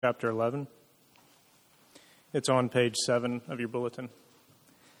chapter 11. It's on page 7 of your bulletin.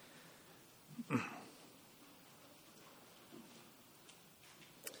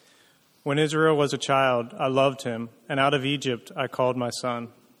 When Israel was a child, I loved him, and out of Egypt I called my son.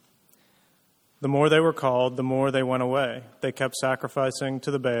 The more they were called, the more they went away. They kept sacrificing to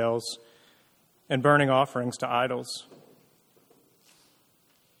the Baals and burning offerings to idols.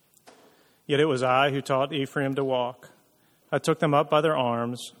 Yet it was I who taught Ephraim to walk. I took them up by their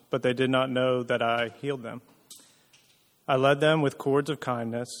arms, but they did not know that I healed them. I led them with cords of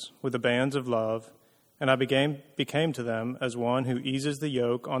kindness, with the bands of love, and I became to them as one who eases the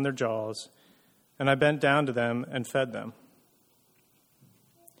yoke on their jaws, and I bent down to them and fed them.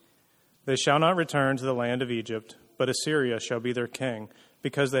 They shall not return to the land of Egypt, but Assyria shall be their king,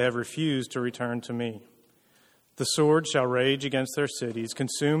 because they have refused to return to me. The sword shall rage against their cities,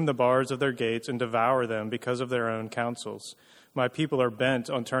 consume the bars of their gates, and devour them because of their own counsels. My people are bent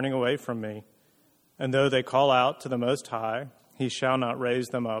on turning away from me, and though they call out to the Most High, he shall not raise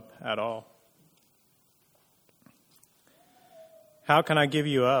them up at all. How can I give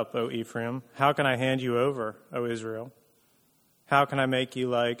you up, O Ephraim? How can I hand you over, O Israel? How can I make you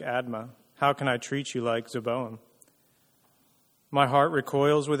like Admah? How can I treat you like Zeboim? My heart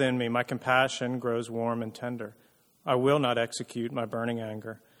recoils within me. My compassion grows warm and tender. I will not execute my burning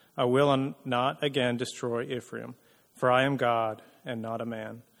anger. I will not again destroy Ephraim, for I am God and not a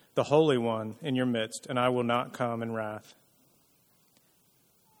man, the Holy One in your midst, and I will not come in wrath.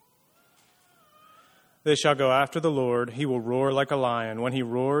 They shall go after the Lord. He will roar like a lion. When he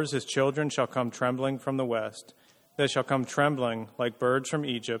roars, his children shall come trembling from the west. They shall come trembling like birds from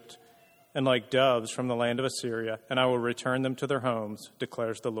Egypt and like doves from the land of Assyria, and I will return them to their homes,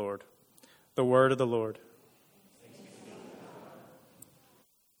 declares the Lord. The word of the Lord.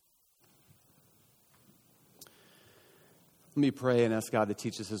 Let me pray and ask God to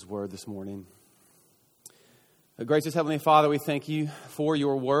teach us his word this morning. Gracious Heavenly Father, we thank you for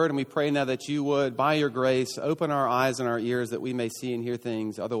your word, and we pray now that you would, by your grace, open our eyes and our ears that we may see and hear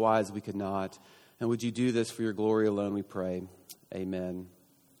things otherwise we could not. And would you do this for your glory alone, we pray. Amen.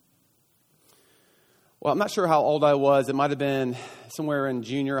 Well, I'm not sure how old I was. It might have been somewhere in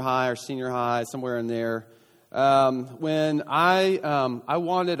junior high or senior high, somewhere in there. When I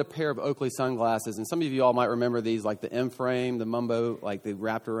wanted a pair of Oakley sunglasses, and some of you all might remember these, like the M frame, the Mumbo, like they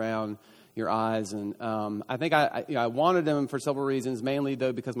wrapped around your eyes. And I think I wanted them for several reasons, mainly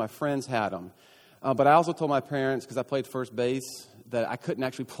though because my friends had them. But I also told my parents, because I played first base, that I couldn't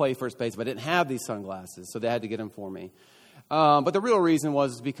actually play first base if I didn't have these sunglasses, so they had to get them for me. But the real reason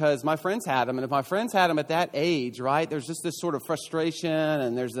was because my friends had them, and if my friends had them at that age, right, there's just this sort of frustration,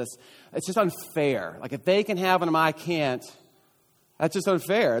 and there's this, it's just unfair. Like, if they can have them and I can't, that's just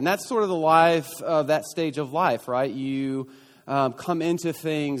unfair. And that's sort of the life of that stage of life, right? You come into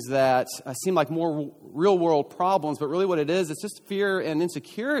things that seem like more real-world problems, but really what it is, it's just fear and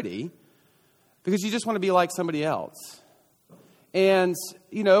insecurity, because you just want to be like somebody else. And,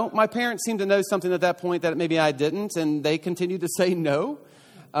 you know, my parents seemed to know something at that point that maybe I didn't, and they continued to say no.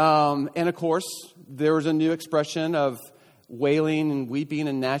 And, of course, there was a new expression of wailing and weeping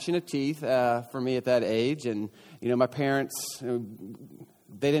and gnashing of teeth for me at that age. And, you know, my parents,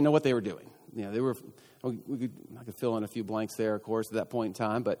 they didn't know what they were doing. You know, they were, I could fill in a few blanks there, of course, at that point in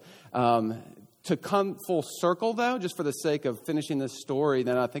time. But to come full circle, though, just for the sake of finishing this story,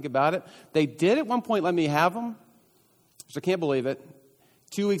 then I think about it, they did at one point let me have them. So I can't believe it.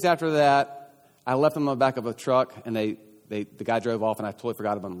 2 weeks after that, I left them on the back of a truck, and the guy drove off, and I totally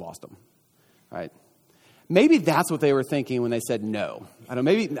forgot about them and lost them. Right? Maybe that's what they were thinking when they said no. I don't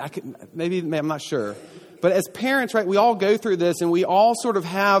know. Maybe I'm not sure. But as parents, right, we all go through this, and we all sort of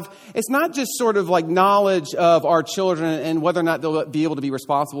have. It's not just sort of like knowledge of our children and whether or not they'll be able to be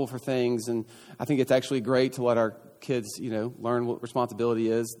responsible for things. And I think it's actually great to let our kids, you know, learn what responsibility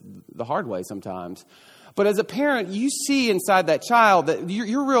is the hard way sometimes. But as a parent, you see inside that child that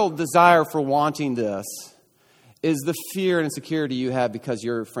your real desire for wanting this is the fear and insecurity you have because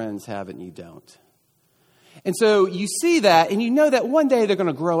your friends have it and you don't. And so you see that, and you know that one day they're going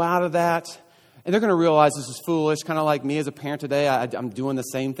to grow out of that, and they're going to realize this is foolish, kind of like me as a parent today. I'm doing the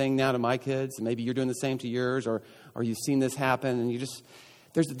same thing now to my kids, and maybe you're doing the same to yours, or you've seen this happen, and you just,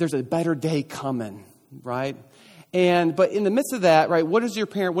 there's a better day coming, right? But in the midst of that, right, what is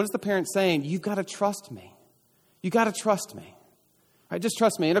the parent saying? You've got to trust me. You got to trust me. Right? Just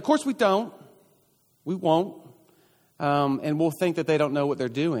trust me. And of course we don't. We won't. And we'll think that they don't know what they're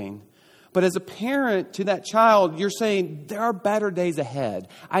doing. But as a parent to that child, you're saying, there are better days ahead.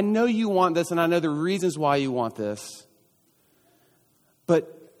 I know you want this, and I know the reasons why you want this.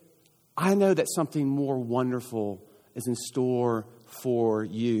 But I know that something more wonderful is in store for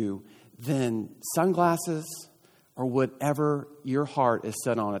you than sunglasses or whatever your heart is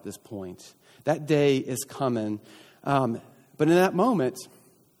set on at this point. That day is coming. But in that moment,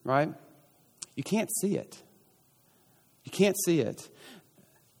 right, you can't see it. You can't see it.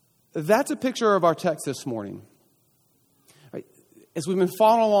 That's a picture of our text this morning. Right? As we've been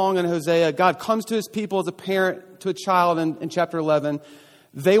following along in Hosea, God comes to his people as a parent to a child in chapter 11.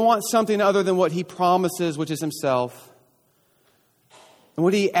 They want something other than what he promises, which is himself. And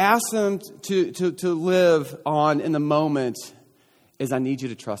what he asks them to live on in the moment is, I need you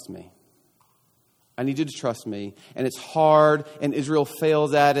to trust me. I need you to trust me. And it's hard, and Israel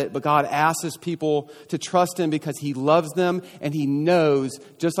fails at it, but God asks his people to trust him because he loves them, and he knows,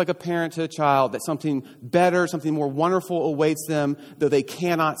 just like a parent to a child, that something better, something more wonderful awaits them, though they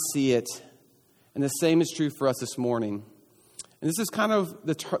cannot see it. And the same is true for us this morning. And this is kind of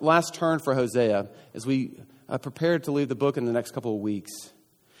the last turn for Hosea as we prepare to leave the book in the next couple of weeks.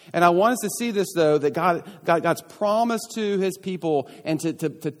 And I want us to see this, though, that God's promise to his people and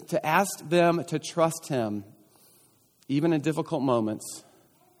to ask them to trust him, even in difficult moments.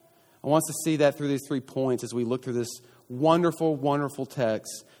 I want us to see that through these 3 points as we look through this wonderful, wonderful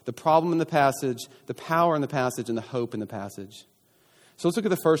text. The problem in the passage, the power in the passage, and the hope in the passage. So let's look at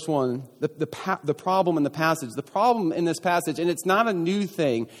the first one, the problem in the passage. The problem in this passage, and it's not a new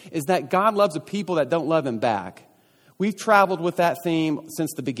thing, is that God loves a people that don't love him back. We've traveled with that theme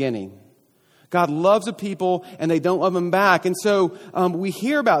since the beginning. God loves a people and they don't love him back. And so we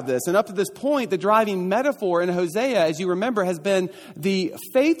hear about this. And up to this point, the driving metaphor in Hosea, as you remember, has been the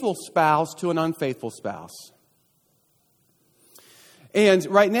faithful spouse to an unfaithful spouse. And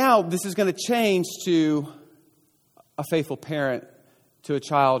right now, this is going to change to a faithful parent to a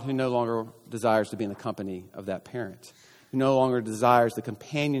child who no longer desires to be in the company of that parent, who no longer desires the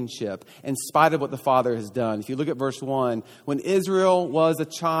companionship in spite of what the father has done. If you look at verse 1, when Israel was a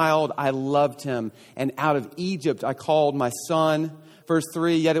child, I loved him, and out of Egypt I called my son. Verse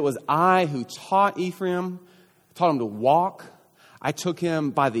 3, yet it was I who taught Ephraim, taught him to walk. I took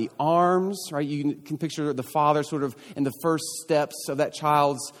him by the arms, right? You can picture the father sort of in the first steps of that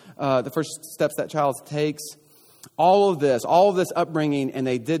child's, that child takes. All of this upbringing, and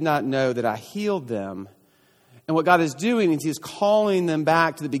they did not know that I healed them. And what God is doing is he's calling them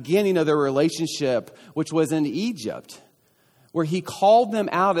back to the beginning of their relationship, which was in Egypt, where he called them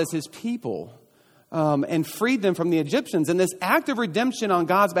out as his people and freed them from the Egyptians. And this act of redemption on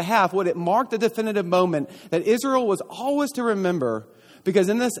God's behalf, it marked a definitive moment that Israel was always to remember, because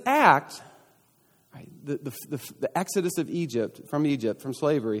in this act, right, the exodus of Egypt, from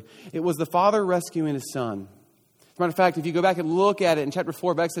slavery, it was the father rescuing his son. As a matter of fact, if you go back and look at it in chapter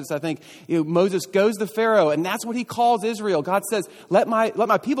 4 of Exodus, I think Moses goes to Pharaoh, and that's what he calls Israel. God says, let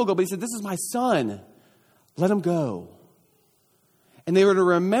my people go. But he said, this is my son. Let him go. And they were to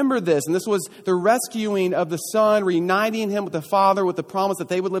remember this. And this was the rescuing of the son, reuniting him with the father with the promise that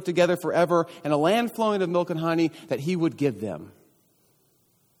they would live together forever in a land flowing of milk and honey that he would give them.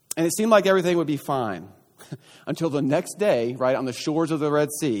 And it seemed like everything would be fine until the next day, right, on the shores of the Red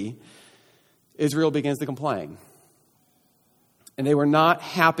Sea, Israel begins to complain. And they were not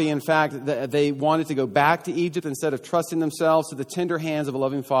happy. In fact, they wanted to go back to Egypt instead of trusting themselves to the tender hands of a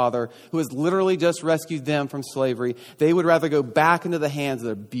loving father who has literally just rescued them from slavery. They would rather go back into the hands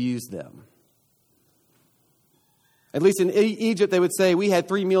that abused them. At least in Egypt, they would say, we had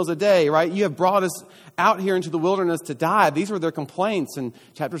 3 meals a day, right? You have brought us out here into the wilderness to die. These were their complaints in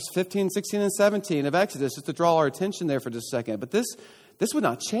chapters 15, 16, and 17 of Exodus, just to draw our attention there for just a second. But this would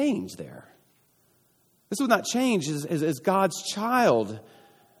not change there. This would not change as God's child.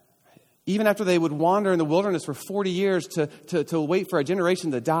 Even after they would wander in the wilderness for 40 years to wait for a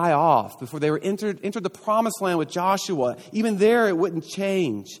generation to die off before they were entered the promised land with Joshua, even there it wouldn't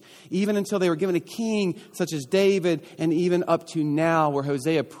change. Even until they were given a king such as David, and even up to now where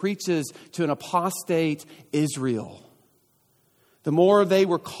Hosea preaches to an apostate Israel. The more they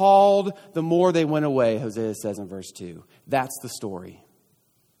were called, the more they went away, Hosea says in verse 2. That's the story.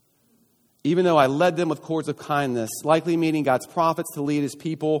 Even though I led them with cords of kindness, likely meaning God's prophets to lead his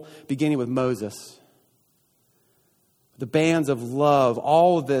people, beginning with Moses. The bands of love,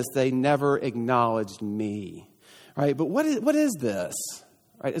 all of this, they never acknowledged me. Right? But what is this?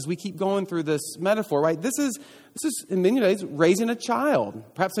 Right? As we keep going through this metaphor, right? This is in many ways raising a child,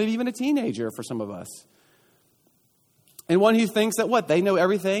 perhaps maybe even a teenager for some of us. And one who thinks that they know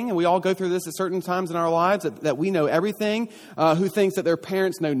everything, and we all go through this at certain times in our lives, that we know everything, who thinks that their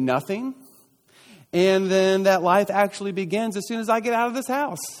parents know nothing. And then that life actually begins as soon as I get out of this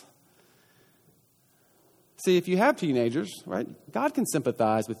house. See, if you have teenagers, right, God can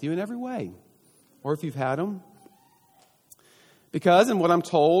sympathize with you in every way. Or if you've had them. Because, and what I'm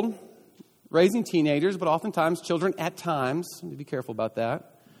told, raising teenagers, but oftentimes children at times, let me be careful about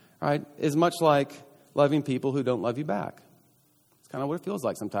that, right, is much like loving people who don't love you back. It's kind of what it feels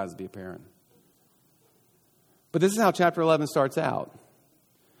like sometimes to be a parent. But this is how chapter 11 starts out.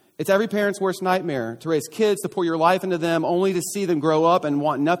 It's every parent's worst nightmare to raise kids, to pour your life into them, only to see them grow up and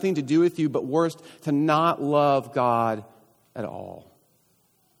want nothing to do with you, but worst, to not love God at all.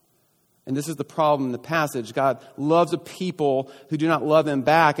 And this is the problem in the passage. God loves a people who do not love him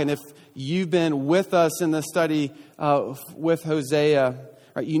back. And if you've been with us in the study with Hosea,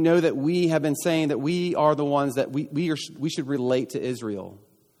 right, you know that we have been saying that we are the ones that we should relate to Israel.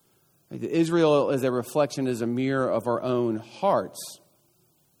 Right? Israel is a reflection, is a mirror of our own hearts.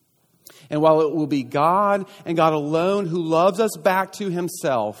 And while it will be God and God alone who loves us back to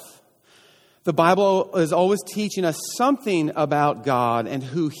himself, the Bible is always teaching us something about God and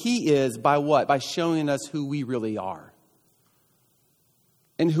who he is by what? By showing us who we really are.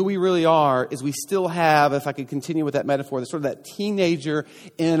 And who we really are is we still have, if I could continue with that metaphor, the sort of that teenager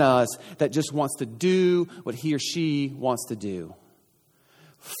in us that just wants to do what he or she wants to do.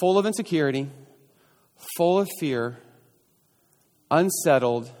 Full of insecurity, full of fear,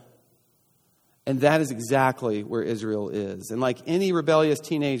 unsettled. And that is exactly where Israel is. And like any rebellious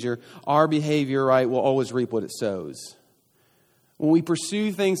teenager, our behavior, right, will always reap what it sows. When we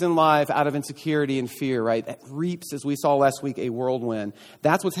pursue things in life out of insecurity and fear, right, that reaps, as we saw last week, a whirlwind.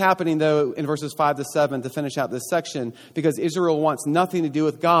 That's what's happening, though, in verses 5 to 7 to finish out this section. Because Israel wants nothing to do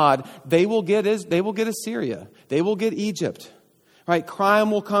with God, they will get Assyria. They will get Egypt. Right?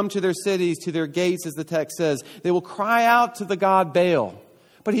 Crime will come to their cities, to their gates, as the text says. They will cry out to the god Baal.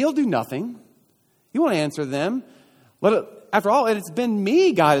 But he'll do nothing. He won't answer them. After all, it's been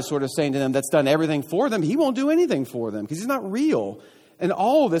me, God is sort of saying to them, that's done everything for them. He won't do anything for them because he's not real. And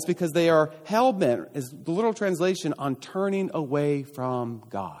all of this because they are hell-bent, is the literal translation, on turning away from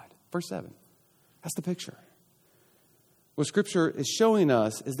God. Verse 7. That's the picture. What Scripture is showing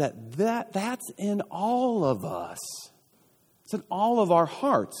us is that's in all of us. It's in all of our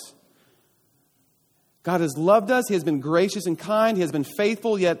hearts. God has loved us. He has been gracious and kind. He has been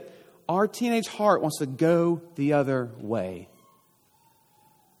faithful, yet our teenage heart wants to go the other way.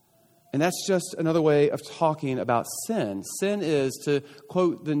 And that's just another way of talking about sin. Sin is, to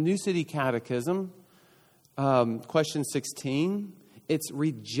quote the New City Catechism, question 16, it's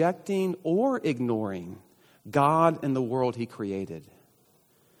rejecting or ignoring God and the world he created.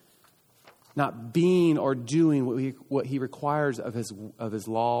 Not being or doing what he requires of his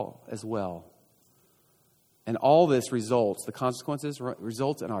law as well. And all this results, the consequences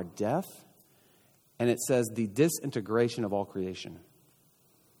results in our death. And it says the disintegration of all creation.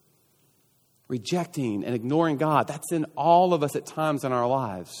 Rejecting and ignoring God, that's in all of us at times in our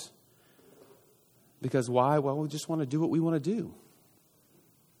lives. Because why? Well, we just want to do what we want to do.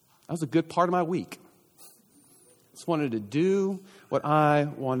 That was a good part of my week. Just wanted to do what I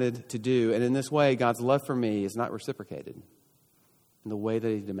wanted to do. And in this way, God's love for me is not reciprocated in the way that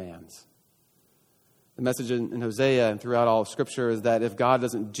he demands. The message in Hosea and throughout all of Scripture is that if God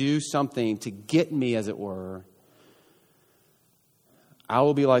doesn't do something to get me, as it were, I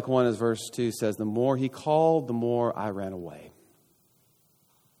will be like one, as verse 2 says, the more he called, the more I ran away.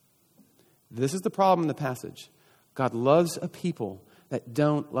 This is the problem in the passage. God loves a people that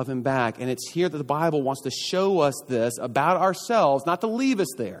don't love him back. And it's here that the Bible wants to show us this about ourselves, not to leave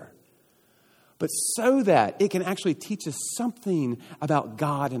us there, but so that it can actually teach us something about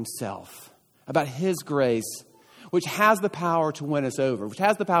God himself. About his grace, which has the power to win us over, which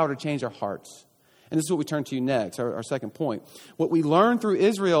has the power to change our hearts. And this is what we turn to next, our second point. What we learn through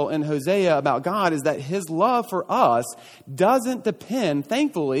Israel and Hosea about God is that his love for us doesn't depend,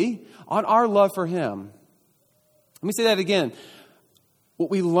 thankfully, on our love for him. Let me say that again.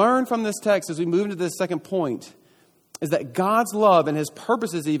 What we learn from this text as we move into this second point is that God's love and his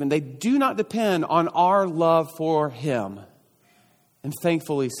purposes even, they do not depend on our love for him. And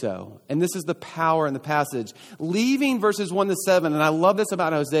thankfully so. And this is the power in the passage. Leaving verses 1 to 7, and I love this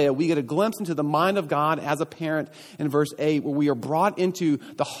about Hosea, we get a glimpse into the mind of God as a parent in verse 8, where we are brought into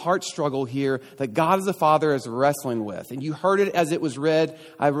the heart struggle here that God as a father is wrestling with. And you heard it as it was read.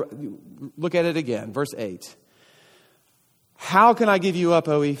 Look at it again. Verse 8. How can I give you up,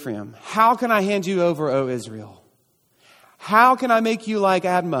 O Ephraim? How can I hand you over, O Israel? How can I make you like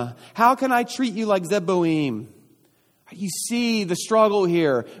Admah? How can I treat you like Zeboim? You see the struggle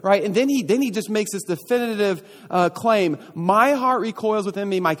here, right? And then he just makes this definitive claim. My heart recoils within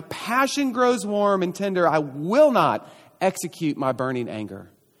me. My passion grows warm and tender. I will not execute my burning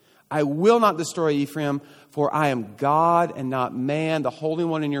anger. I will not destroy Ephraim, for I am God and not man, the Holy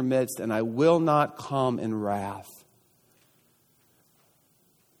One in your midst, and I will not come in wrath.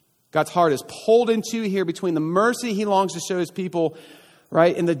 God's heart is pulled into here between the mercy he longs to show his people,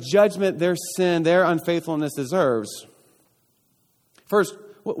 right, and the judgment their sin, their unfaithfulness deserves. First,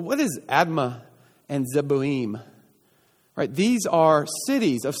 what is Admah and Zeboim? Right, these are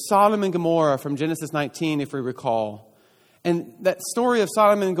cities of Sodom and Gomorrah from Genesis 19, if we recall. And that story of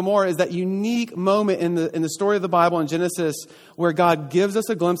Sodom and Gomorrah is that unique moment in the story of the Bible in Genesis where God gives us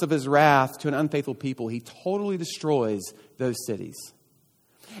a glimpse of his wrath to an unfaithful people. He totally destroys those cities.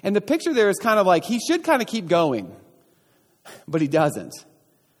 And the picture there is kind of like he should kind of keep going, but he doesn't.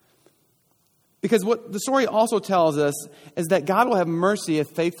 Because what the story also tells us is that God will have mercy if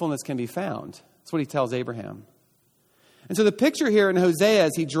faithfulness can be found. That's what he tells Abraham. And so the picture here in Hosea,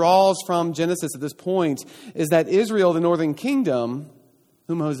 as he draws from Genesis at this point, is that Israel, the northern kingdom,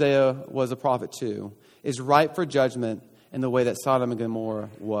 whom Hosea was a prophet to, is ripe for judgment in the way that Sodom and Gomorrah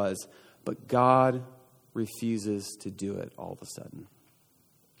was. But God refuses to do it all of a sudden.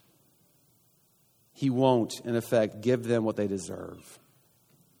 He won't, in effect, give them what they deserve.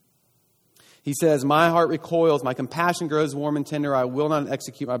 He says, my heart recoils, my compassion grows warm and tender, I will not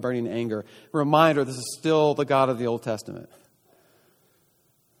execute my burning anger. A reminder, this is still the God of the Old Testament.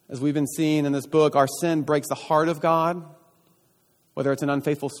 As we've been seeing in this book, our sin breaks the heart of God, whether it's an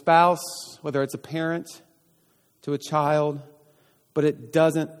unfaithful spouse, whether it's a parent to a child, but it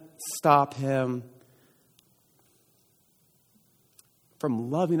doesn't stop him from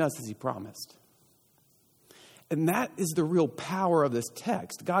loving us as he promised. And that is the real power of this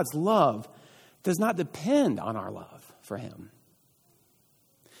text. God's love does not depend on our love for him.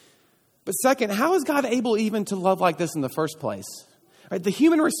 But second, how is God able even to love like this in the first place? Right, the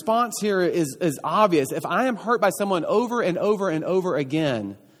human response here is obvious. If I am hurt by someone over and over and over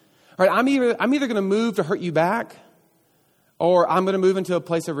again, right, I'm either going to move to hurt you back, or I'm going to move into a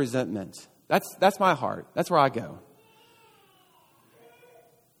place of resentment. That's my heart. That's where I go.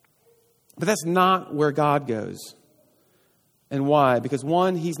 But that's not where God goes. And why? Because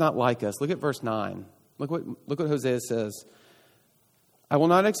one, he's not like us. Look at verse 9. Look what Hosea says. I will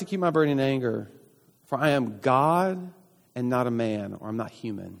not execute my burning anger, for I am God and not a man, or I'm not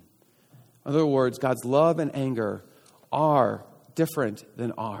human. In other words, God's love and anger are different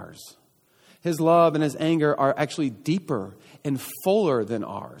than ours. His love and his anger are actually deeper and fuller than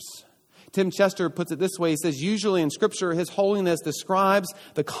ours. Tim Chester puts it this way. He says, usually in Scripture, his holiness describes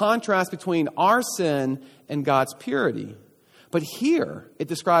the contrast between our sin and God's purity. But here, it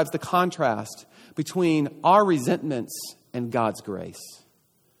describes the contrast between our resentments and God's grace.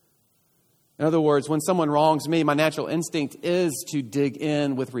 In other words, when someone wrongs me, my natural instinct is to dig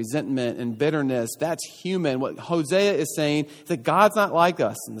in with resentment and bitterness. That's human. What Hosea is saying is that God's not like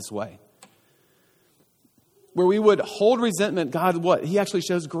us in this way. Where we would hold resentment, God, what? He actually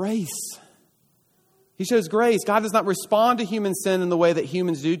shows grace. He shows grace. God does not respond to human sin in the way that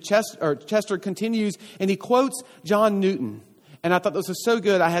humans do. Chester continues, and he quotes John Newton. And I thought this was so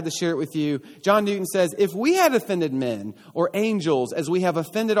good, I had to share it with you. John Newton says, if we had offended men or angels as we have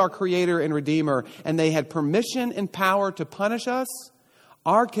offended our Creator and Redeemer, and they had permission and power to punish us,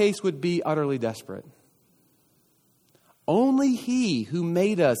 our case would be utterly desperate. Only He who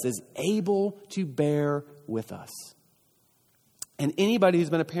made us is able to bear with us. And anybody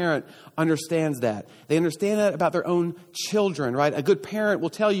who's been a parent understands that. They understand that about their own children, right? A good parent will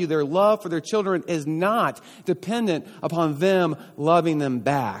tell you their love for their children is not dependent upon them loving them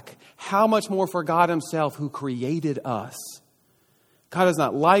back. How much more for God himself who created us? God is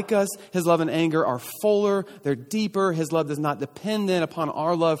not like us. His love and anger are fuller. They're deeper. His love is not dependent upon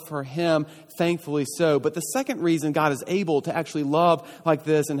our love for him, thankfully so. But the second reason God is able to actually love like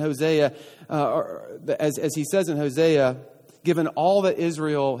this in Hosea, as he says in Hosea, given all that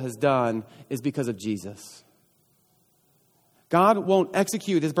Israel has done, is because of Jesus. God won't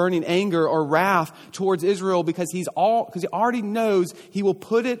execute his burning anger or wrath towards Israel because he already knows he will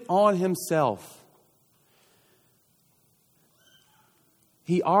put it on himself.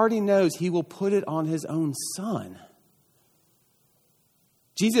 He already knows he will put it on his own son.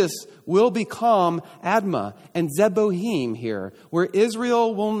 Jesus will become Admah and Zeboim here, where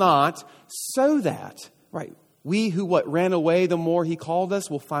Israel will not, so that, right, we who ran away the more he called us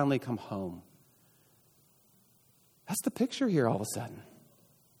will finally come home. That's the picture here all of a sudden.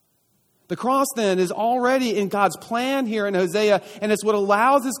 The cross then is already in God's plan here in Hosea, and it's what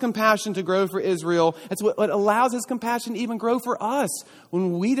allows his compassion to grow for Israel. It's what allows his compassion to even grow for us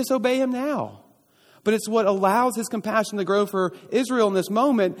when we disobey him now. But it's what allows his compassion to grow for Israel in this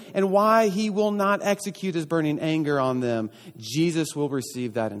moment, and why he will not execute his burning anger on them. Jesus will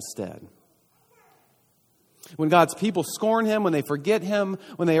receive that instead. When God's people scorn him, when they forget him,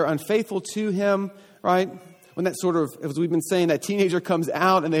 when they are unfaithful to him, right? when that sort of, as we've been saying, that teenager comes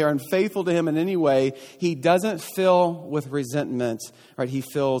out and they are unfaithful to him in any way, he doesn't fill with resentment, right? He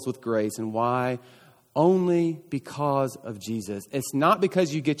fills with grace. And why? Only because of Jesus. It's not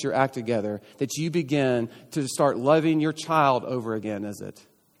because you get your act together that you begin to start loving your child over again, is it?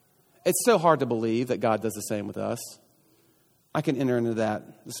 It's so hard to believe that God does the same with us. I can enter into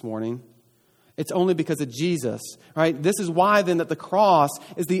that this morning. It's only because of Jesus, right? This is why then that the cross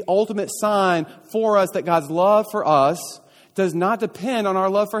is the ultimate sign for us that God's love for us does not depend on our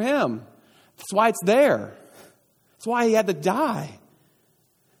love for him. That's why it's there. That's why he had to die.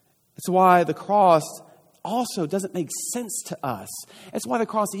 It's why the cross also doesn't make sense to us. It's why the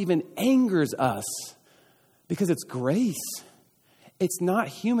cross even angers us, because it's grace. It's not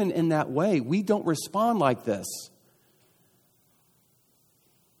human in that way. We don't respond like this.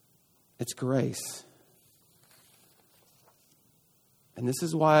 It's grace. And this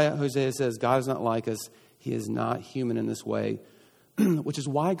is why Hosea says God is not like us. He is not human in this way, which is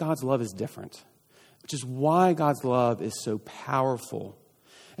why God's love is different, which is why God's love is so powerful.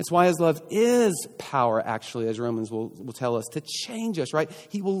 It's why his love is power, actually, as Romans will tell us, to change us, right?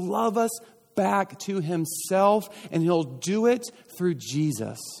 He will love us back to himself, and he'll do it through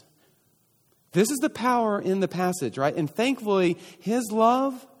Jesus. This is the power in the passage, right? And thankfully, his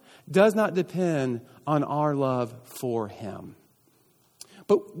love does not depend on our love for him.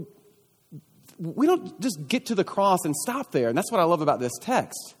 But we don't just get to the cross and stop there. And that's what I love about this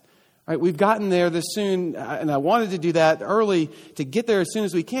text. Right? We've gotten there this soon, and I wanted to do that early to get there as soon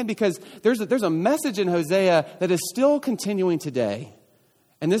as we can, because there's a message in Hosea that is still continuing today.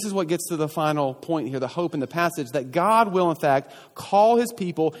 And this is what gets to the final point here, the hope in the passage, that God will in fact call his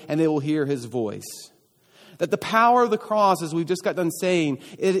people and they will hear his voice. That the power of the cross, as we've just got done saying,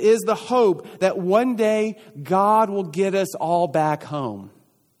 it is the hope that one day God will get us all back home.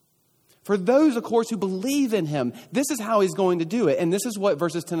 For those, of course, who believe in him, this is how he's going to do it. And this is what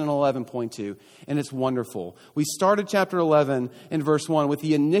verses 10 and 11 point to. And it's wonderful. We started chapter 11 in verse 1 with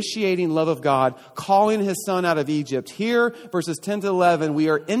the initiating love of God, calling his son out of Egypt. Here, verses 10 to 11, we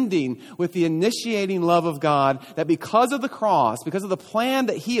are ending with the initiating love of God, that because of the cross, because of the plan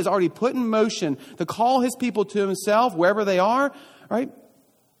that he has already put in motion to call his people to himself, wherever they are, right?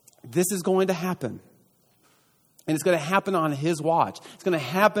 This is going to happen. And it's going to happen on his watch. It's going to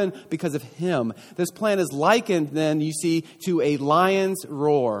happen because of him. This plan is likened, then, you see, to a lion's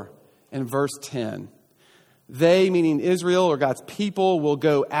roar in verse 10. They, meaning Israel or God's people, will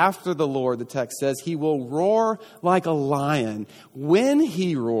go after the Lord, the text says. He will roar like a lion. When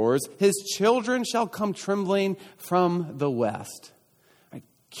he roars, his children shall come trembling from the west. Right?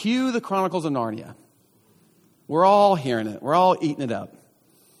 Cue the Chronicles of Narnia. We're all hearing it. We're all eating it up.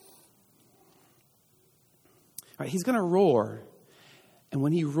 Right, he's going to roar. And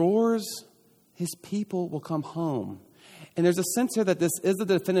when he roars, his people will come home. And there's a sense here that this is the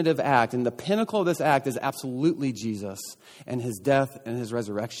definitive act. And the pinnacle of this act is absolutely Jesus and his death and his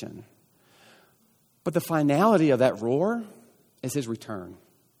resurrection. But the finality of that roar is his return.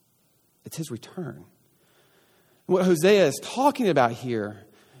 It's his return. And what Hosea is talking about here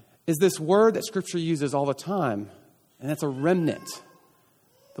is this word that Scripture uses all the time. And that's a remnant.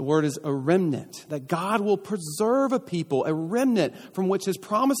 The word is a remnant, that God will preserve a people, a remnant from which his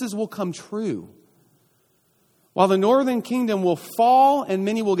promises will come true. While the northern kingdom will fall and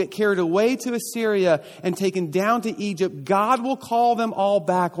many will get carried away to Assyria and taken down to Egypt, God will call them all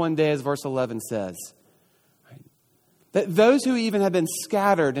back one day, as verse 11 says. Right? That those who even have been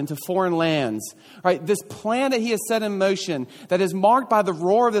scattered into foreign lands, right, this plan that he has set in motion that is marked by the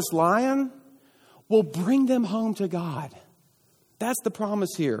roar of this lion will bring them home to God. That's the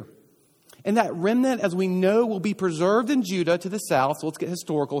promise here. And that remnant, as we know, will be preserved in Judah to the south. So let's get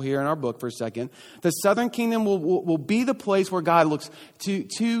historical here in our book for a second. The southern kingdom will be the place where God looks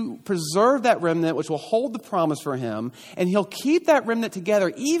to preserve that remnant, which will hold the promise for him. And he'll keep that remnant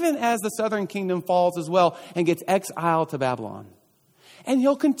together even as the southern kingdom falls as well and gets exiled to Babylon. And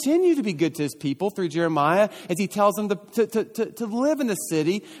he'll continue to be good to his people through Jeremiah as he tells them to live in the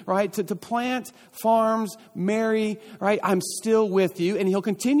city, right? To plant farms, marry, right? I'm still with you. And he'll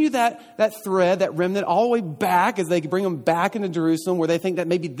continue that thread, that remnant, all the way back as they bring them back into Jerusalem, where they think that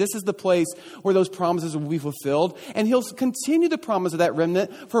maybe this is the place where those promises will be fulfilled. And he'll continue the promise of that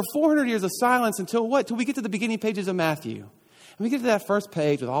remnant for 400 years of silence until what? Till we get to the beginning pages of Matthew. And we get to that first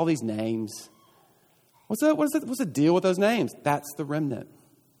page with all these names. What's the deal with those names? That's the remnant.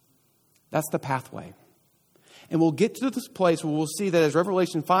 That's the pathway. And we'll get to this place where we'll see that, as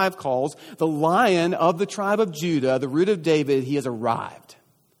Revelation 5 calls, the Lion of the tribe of Judah, the root of David, he has arrived.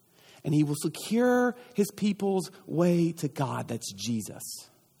 And he will secure his people's way to God. That's Jesus.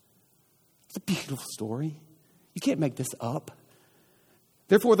 It's a beautiful story. You can't make this up.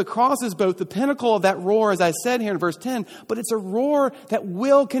 Therefore, the cross is both the pinnacle of that roar, as I said here in verse 10, but it's a roar that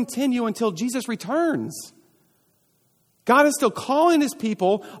will continue until Jesus returns. God is still calling his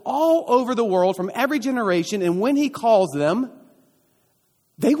people all over the world from every generation, and when he calls them,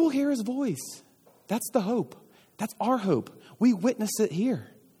 they will hear his voice. That's the hope. That's our hope. We witness it here.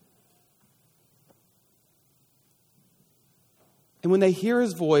 And when they hear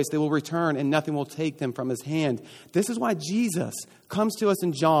his voice, they will return and nothing will take them from his hand. This is why Jesus comes to us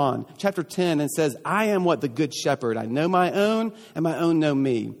in John chapter 10 and says, I am what? The good shepherd. I know my own and my own know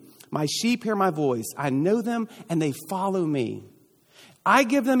me. My sheep hear my voice. I know them and they follow me. I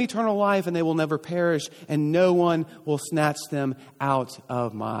give them eternal life and they will never perish and no one will snatch them out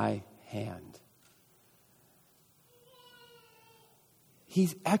of my hand.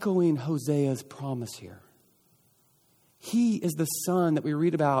 He's echoing Hosea's promise here. He is the son that we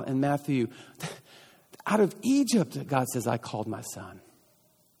read about in Matthew. Out of Egypt, God says, I called my son.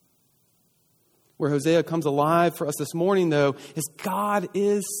 Where Hosea comes alive for us this morning, though, is God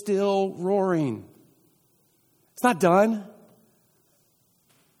is still roaring. It's not done.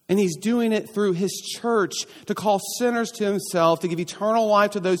 And he's doing it through his church to call sinners to himself, to give eternal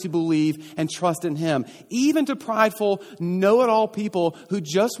life to those who believe and trust in him. Even to prideful, know-it-all people who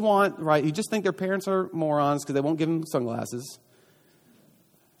just want, right, who just think their parents are morons because they won't give them sunglasses.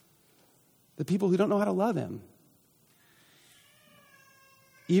 The people who don't know how to love him.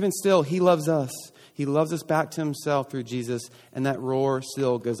 Even still, he loves us. He loves us back to himself through Jesus, and that roar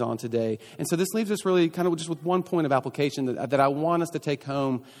still goes on today. And so this leaves us really kind of just with one point of application that I want us to take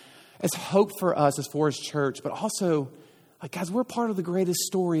home as hope for us as Forest Church, but also, like, guys, we're part of the greatest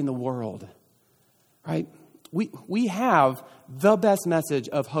story in the world, right? We have the best message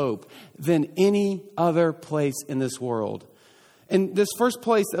of hope than any other place in this world. And this first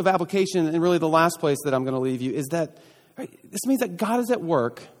place of application, and really the last place that I'm going to leave you, is that right, this means that God is at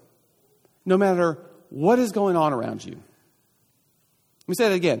work no matter what is going on around you. Let me say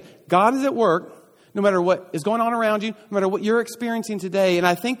that again. God is at work no matter what is going on around you, no matter what you're experiencing today. And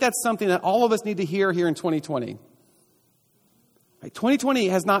I think that's something that all of us need to hear here in 2020. Right? 2020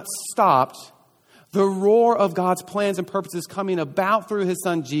 has not stopped the roar of God's plans and purposes coming about through his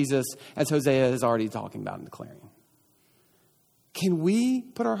son Jesus, as Hosea is already talking about and declaring. Can we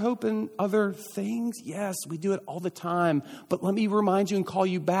put our hope in other things? Yes, we do it all the time. But let me remind you and call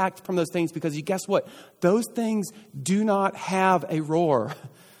you back from those things, because you guess what? Those things do not have a roar.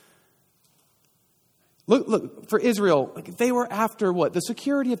 Look, for Israel, they were after what? The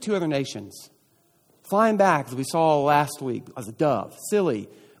security of two other nations. Flying back, as we saw last week, as a dove, silly,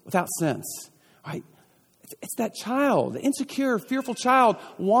 without sense. Right? It's that child, the insecure, fearful child,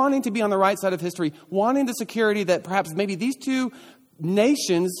 wanting to be on the right side of history, wanting the security that perhaps maybe these two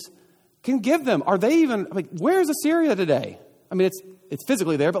nations can give them. Are they even, like, where's Assyria today? I mean, it's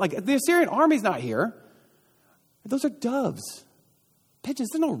physically there, but like the Assyrian army's not here. Those are doves, pigeons.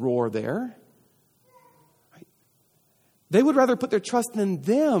 There's no roar there. Right? They would rather put their trust in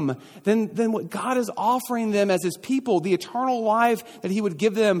them than what God is offering them as his people, the eternal life that he would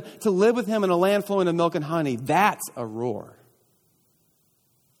give them to live with him in a land flowing with milk and honey. That's a roar.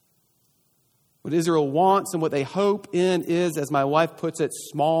 What Israel wants and what they hope in is, as my wife puts it,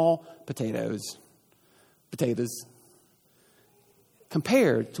 small potatoes. Potatoes.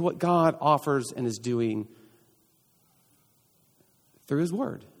 Compared to what God offers and is doing through his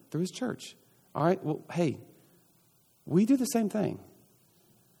word, through his church. All right, well, hey, we do the same thing.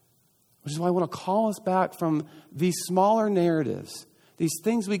 Which is why I want to call us back from these smaller narratives, these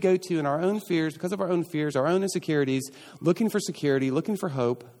things we go to in our own fears, because of our own fears, our own insecurities, looking for security, looking for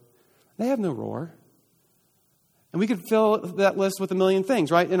hope. They have no roar. And we could fill that list with a million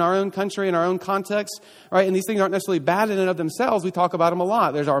things, right? In our own country, in our own context, right? And these things aren't necessarily bad in and of themselves. We talk about them a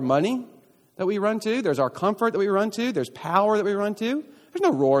lot. There's our money that we run to. There's our comfort that we run to. There's power that we run to. There's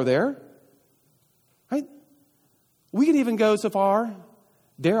no roar there, right? We could even go so far,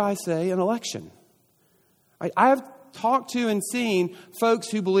 dare I say, an election. Right? I have talked to and seen folks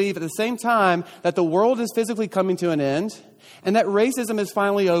who believe at the same time that the world is physically coming to an end and that racism is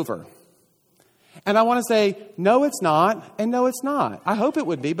finally over. And I want to say, no, it's not, and no, it's not. I hope it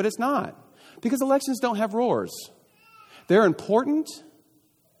would be, but it's not. Because elections don't have roars. They're important,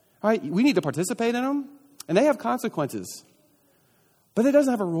 right? We need to participate in them, and they have consequences. But it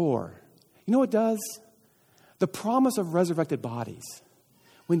doesn't have a roar. You know what it does? The promise of resurrected bodies.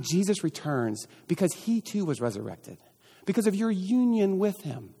 When Jesus returns, because he too was resurrected, because of your union with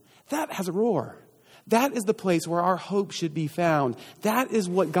him, that has a roar. That is the place where our hope should be found. That is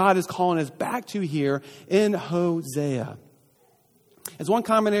what God is calling us back to here in Hosea. As one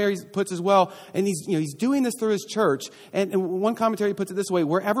commentary puts as well, and he's doing this through his church. And one commentary puts it this way: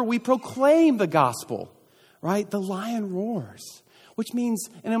 wherever we proclaim the gospel, right, the lion roars, which means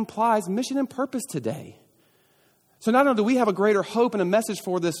and implies mission and purpose today. So not only do we have a greater hope and a message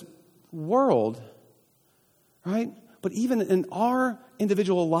for this world, right, but even in our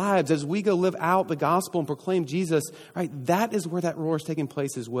individual lives, as we go live out the gospel and proclaim Jesus, right, that is where that roar is taking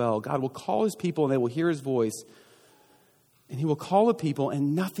place as well. God will call his people and they will hear his voice. And he will call the people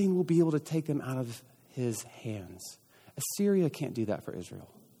and nothing will be able to take them out of his hands. Assyria can't do that for Israel.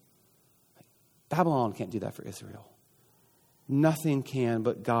 Babylon can't do that for Israel. Nothing can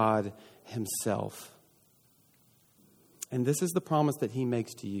but God himself. And this is the promise that he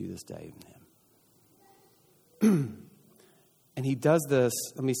makes to you this day. And he does this,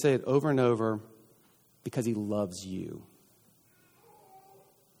 let me say it over and over, because he loves you.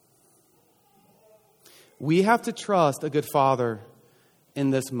 We have to trust a good father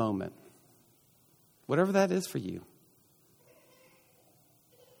in this moment, whatever that is for you.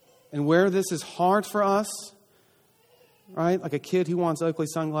 And where this is hard for us, right, like a kid who wants Oakley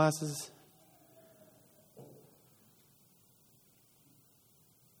sunglasses,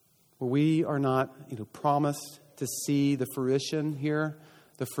 where we are not, promised to see the fruition here,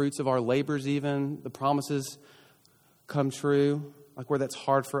 the fruits of our labors even, the promises come true, like where that's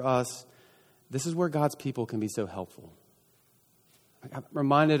hard for us. This is where God's people can be so helpful. I'm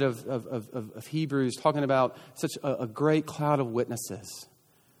reminded of Hebrews talking about such a great cloud of witnesses.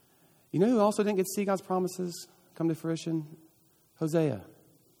 You know who also didn't get to see God's promises come to fruition? Hosea,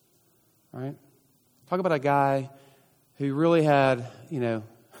 right? Talk about a guy who really had, I don't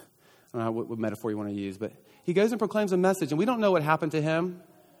know what metaphor you want to use, but he goes and proclaims a message, and we don't know what happened to him,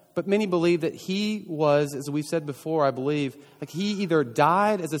 but many believe that he was, as we've said before, I believe, like he either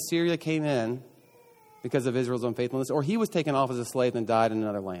died as Assyria came in because of Israel's unfaithfulness, or he was taken off as a slave and died in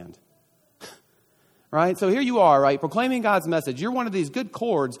another land. Right? So here you are, right, proclaiming God's message. You're one of these good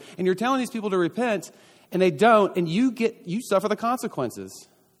cords, and you're telling these people to repent, and they don't, and you suffer the consequences.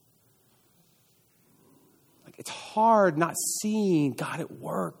 Like it's hard not seeing God at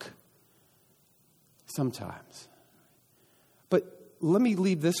work sometimes. But let me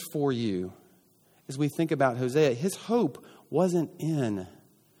leave this for you as we think about Hosea. His hope wasn't in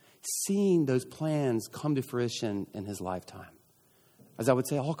seeing those plans come to fruition in his lifetime, as I would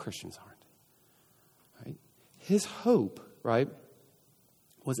say all Christians aren't. Right? His hope, right,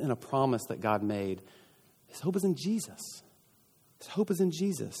 was in a promise that God made. His hope is in Jesus. His hope is in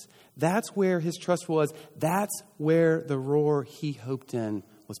Jesus. That's where his trust was. That's where the roar he hoped in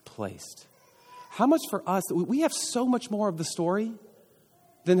was placed. How much for us, we have so much more of the story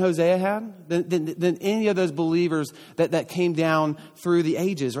than Hosea had, than any of those believers that came down through the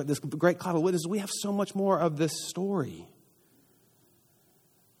ages, right? This great cloud of witnesses. We have so much more of this story.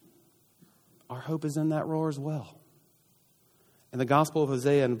 Our hope is in that roar as well. And the Gospel of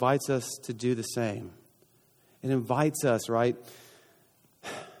Hosea invites us to do the same. It invites us, right,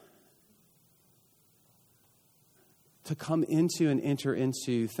 to come into and enter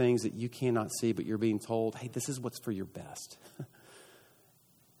into things that you cannot see, but you're being told, hey, this is what's for your best.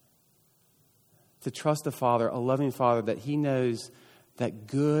 To trust a Father, a loving Father, that he knows that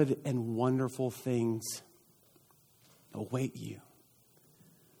good and wonderful things await you.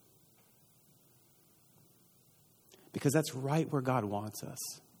 Because that's right where God wants us.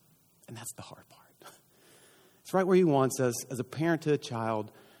 And that's the hard part. It's right where he wants us as a parent to a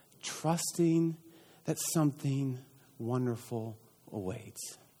child, trusting that something wonderful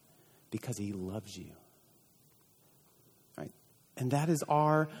awaits because he loves you. Right? And that is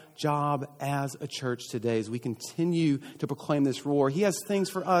our job as a church today as we continue to proclaim this roar. He has things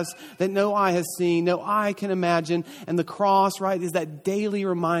for us that no eye has seen, no eye can imagine. And the cross, right, is that daily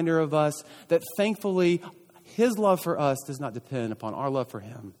reminder of us that thankfully his love for us does not depend upon our love for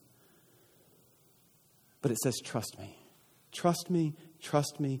him. But it says, trust me. Trust me,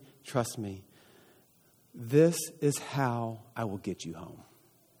 trust me, trust me. This is how I will get you home.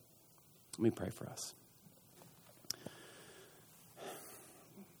 Let me pray for us.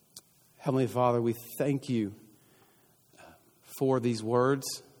 Heavenly Father, we thank you for these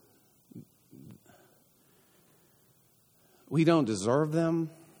words. We don't deserve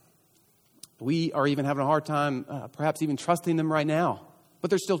them. We are even having a hard time, perhaps even trusting them right now, but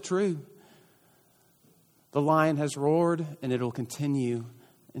they're still true. The lion has roared, and it'll continue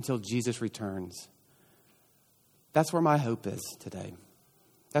until Jesus returns. That's where my hope is today.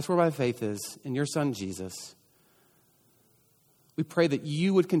 That's where my faith is in your Son, Jesus. We pray that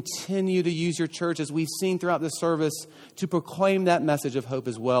you would continue to use your church, as we've seen throughout this service, to proclaim that message of hope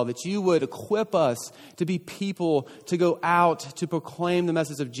as well. That you would equip us to be people to go out to proclaim the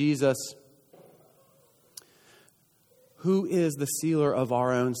message of Jesus, who is the sealer of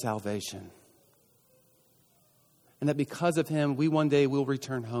our own salvation. And that because of him, we one day will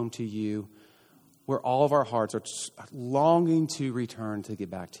return home to you, where all of our hearts are longing to return to get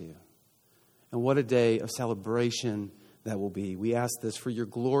back to you. And what a day of celebration that will be. We ask this for your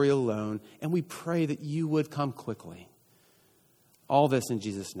glory alone, and we pray that you would come quickly. All this in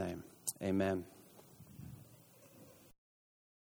Jesus' name. Amen.